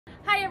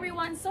Hi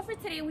everyone, so for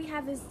today we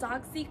have this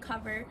dog seat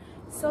cover.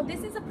 So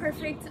this is a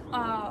perfect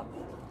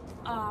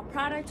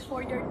product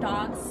for your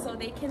dogs so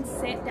they can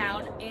sit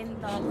down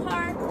in the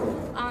car.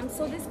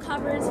 So this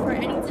covers for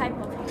any type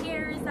of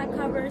hairs, that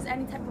covers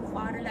any type of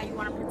water that you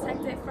want to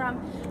protect it from.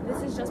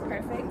 This is just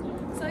perfect.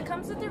 So it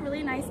comes with a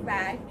really nice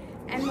bag,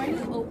 and when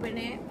you open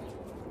it,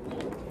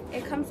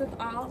 it comes with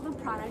all the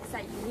products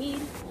that you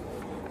need.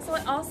 So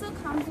it also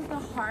comes with a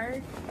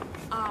hard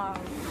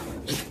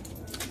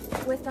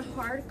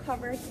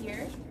cover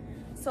here.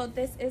 So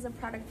this is a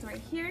product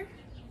right here,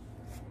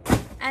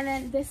 and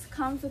then this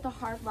comes with a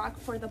hard rock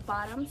for the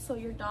bottom, so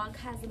your dog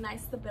has a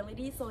nice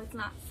stability, so it's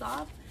not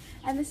soft.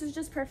 And this is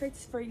just perfect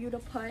for you to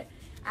put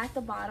at the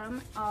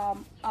bottom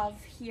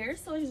of here,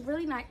 so it's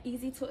really not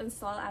easy to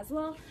install as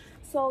well.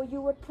 So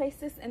you would place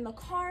this in the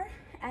car,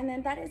 and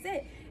then that is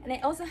it. And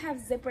it also have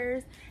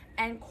zippers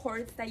and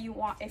cords that you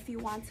want if you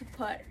want to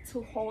put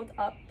to hold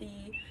up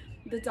the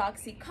dog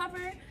seat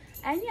cover.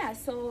 And yeah,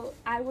 so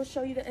I will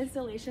show you the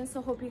installation.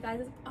 So hope you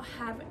guys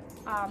have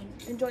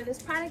enjoyed this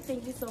product.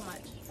 Thank you so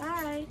much.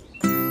 Bye.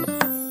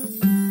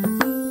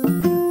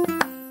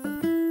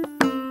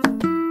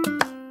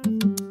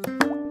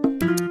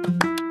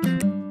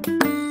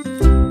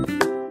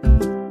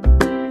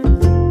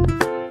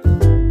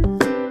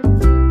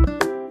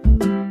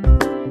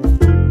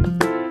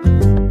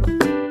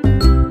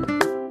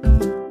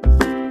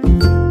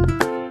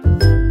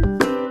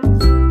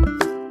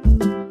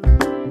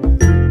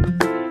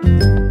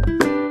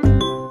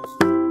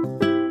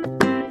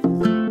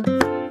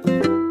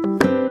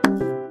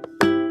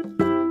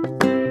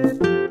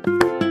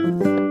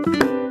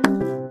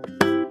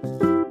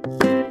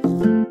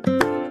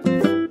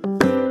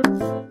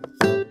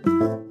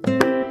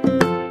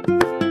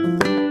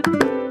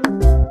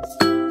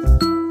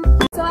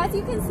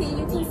 You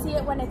can see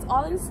it when it's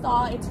all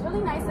installed. It's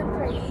really nice and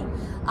pretty.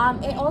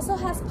 It also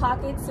has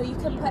pockets, so you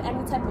can put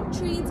any type of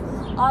treats,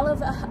 all of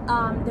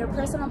their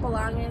personal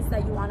belongings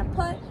that you want to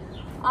put.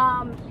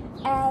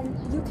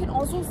 And you can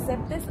also zip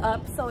this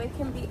up so it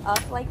can be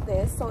up like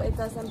this so it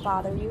doesn't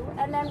bother you.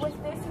 And then with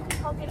this you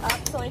can hook it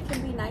up so it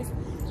can be nice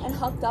and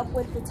hooked up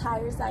with the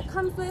tires that it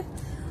comes with.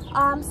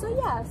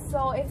 So yeah,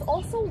 so it's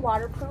also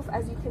waterproof,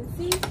 as you can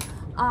see.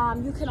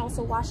 You can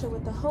also wash it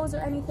with the hose or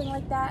anything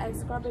like that and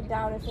scrub it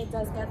down if it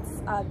does get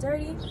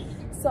dirty.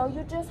 So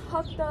you just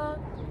hook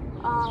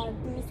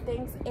these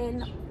things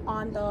in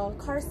on the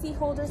car seat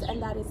holders,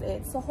 and that is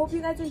it. So hope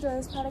you guys enjoy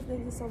this product.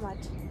 Thank you so much.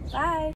 Bye.